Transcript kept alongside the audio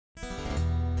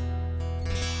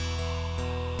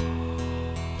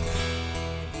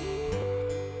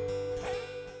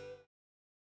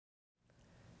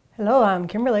Hello, I'm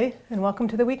Kimberly, and welcome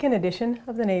to the weekend edition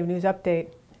of the Native News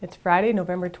Update. It's Friday,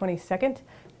 November 22nd,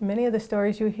 and many of the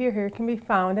stories you hear here can be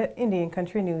found at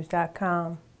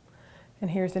IndianCountryTV.com. And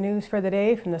here's the news for the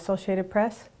day from the Associated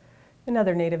Press and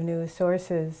other Native news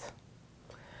sources.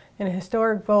 In a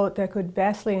historic vote that could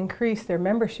vastly increase their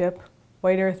membership,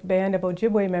 White Earth Band of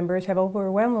Ojibwe members have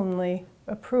overwhelmingly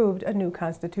approved a new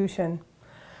constitution.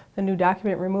 The new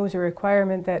document removes a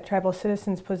requirement that tribal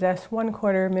citizens possess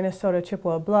 1/4 Minnesota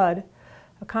Chippewa blood,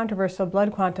 a controversial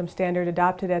blood quantum standard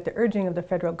adopted at the urging of the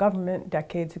federal government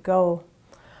decades ago.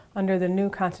 Under the new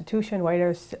constitution, White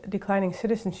Earth's declining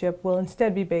citizenship will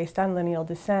instead be based on lineal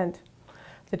descent.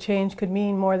 The change could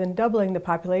mean more than doubling the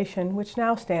population, which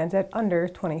now stands at under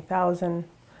 20,000.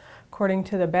 According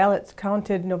to the ballots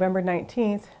counted November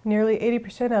 19th, nearly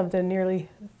 80% of the nearly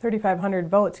 3,500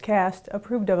 votes cast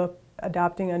approved of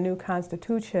adopting a new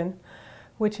constitution,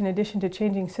 which in addition to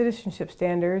changing citizenship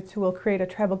standards, will create a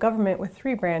tribal government with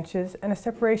 3 branches and a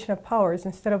separation of powers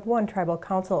instead of one tribal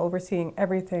council overseeing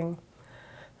everything.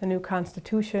 The new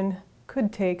constitution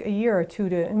could take a year or 2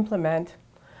 to implement.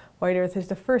 White Earth is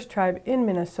the first tribe in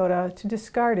Minnesota to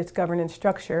discard its governance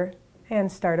structure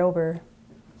and start over.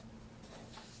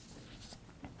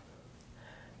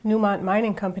 Newmont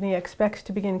Mining Company expects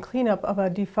to begin cleanup of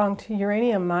a defunct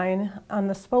uranium mine on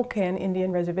the Spokane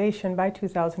Indian Reservation by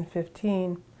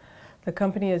 2015. The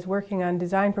company is working on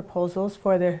design proposals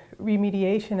for the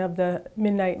remediation of the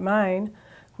Midnight Mine,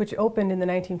 which opened in the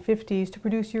 1950s to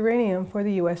produce uranium for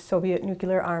the U.S.-Soviet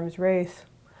nuclear arms race.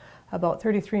 About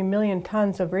 33 million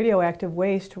tons of radioactive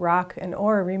waste, rock, and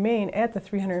ore remain at the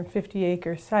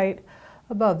 350-acre site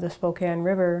above the Spokane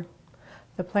River.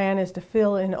 The plan is to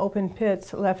fill in open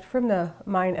pits left from the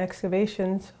mine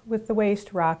excavations with the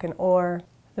waste rock and ore.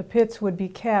 The pits would be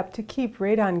capped to keep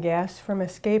radon gas from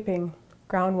escaping.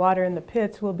 Groundwater in the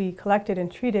pits will be collected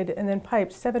and treated and then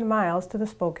piped 7 miles to the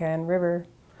Spokane River.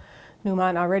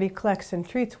 Newmont already collects and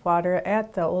treats water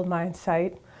at the old mine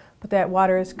site, but that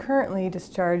water is currently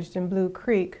discharged in Blue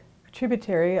Creek, a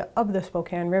tributary of the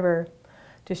Spokane River.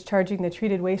 Discharging the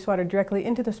treated wastewater directly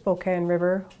into the Spokane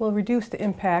River will reduce the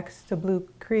impacts to Blue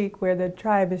Creek, where the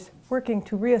tribe is working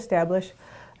to reestablish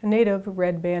a native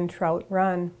red band trout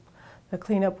run. The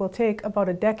cleanup will take about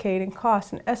a decade and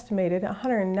cost an estimated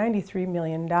 $193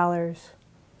 million. The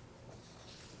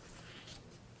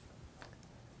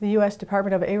U.S.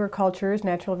 Department of Agriculture's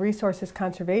Natural Resources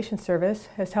Conservation Service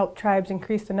has helped tribes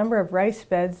increase the number of rice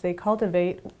beds they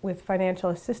cultivate with financial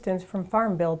assistance from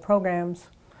Farm Bill programs.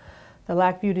 The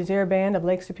Lac Vieux Desert Band of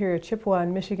Lake Superior Chippewa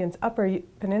in Michigan's Upper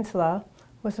Peninsula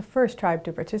was the first tribe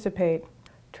to participate.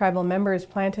 Tribal members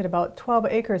planted about 12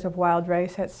 acres of wild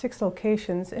rice at 6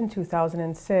 locations in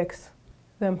 2006.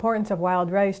 The importance of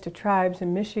wild rice to tribes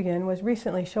in Michigan was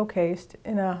recently showcased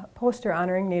in a poster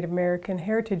honoring Native American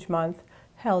Heritage Month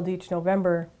held each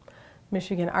November.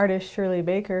 Michigan artist Shirley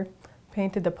Baker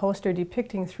painted the poster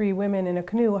depicting 3 women in a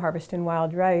canoe harvesting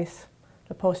wild rice.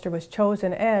 The poster was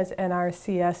chosen as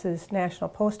NRCS's national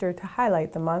poster to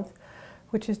highlight the month,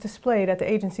 which is displayed at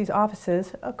the agency's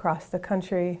offices across the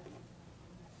country.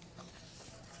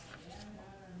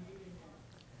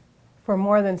 For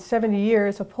more than 70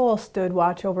 years, a pole stood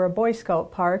watch over a Boy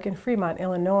Scout park in Fremont,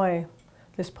 Illinois.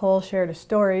 This pole shared a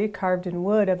story carved in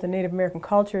wood of the Native American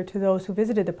culture to those who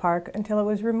visited the park until it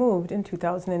was removed in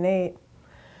 2008.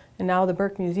 And now the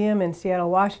Burke Museum in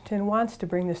Seattle, Washington wants to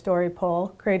bring the story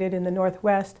pole, created in the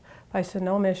Northwest by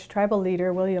Snohomish tribal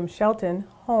leader William Shelton,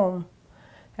 home.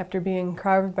 After being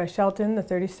carved by Shelton, the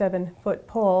 37-foot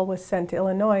pole was sent to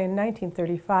Illinois in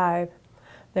 1935.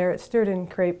 There it stood in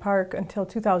Crape Park until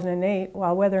 2008,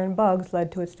 while weather and bugs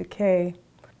led to its decay.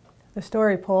 The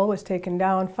story pole was taken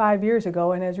down 5 years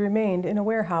ago and has remained in a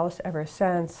warehouse ever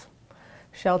since.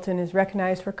 Shelton is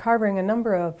recognized for carving a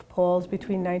number of poles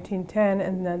between 1910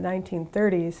 and the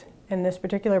 1930s, and this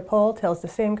particular pole tells the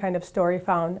same kind of story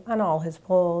found on all his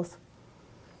poles.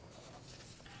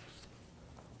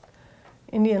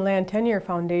 Indian Land Tenure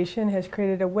Foundation has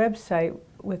created a website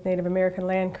with Native American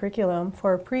land curriculum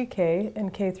for pre-K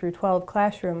and K-12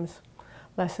 classrooms.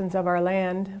 Lessons of Our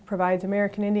Land provides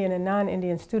American Indian and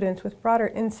non-Indian students with broader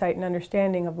insight and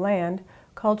understanding of land,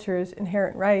 cultures,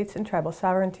 inherent rights, and tribal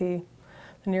sovereignty.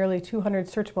 The nearly 200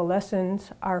 searchable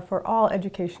lessons are for all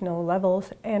educational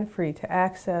levels and free to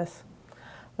access.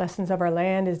 Lessons of Our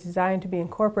Land is designed to be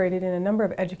incorporated in a number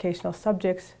of educational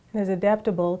subjects and is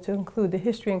adaptable to include the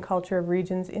history and culture of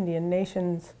regions Indian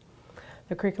nations.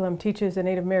 The curriculum teaches the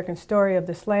Native American story of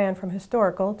this land from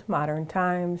historical to modern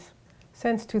times.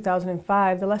 Since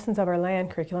 2005, the Lessons of Our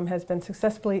Land curriculum has been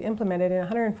successfully implemented in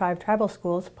 105 tribal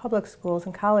schools, public schools,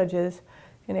 and colleges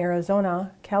in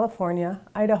Arizona, California,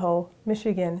 Idaho,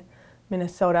 Michigan,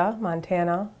 Minnesota,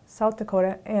 Montana, South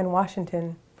Dakota, and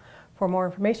Washington. For more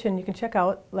information, you can check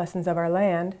out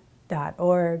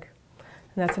lessonsofourland.org.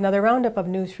 And that's another roundup of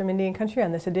news from Indian Country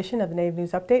on this edition of the Nave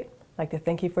News Update. I'd like to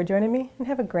thank you for joining me and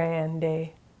have a grand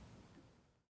day.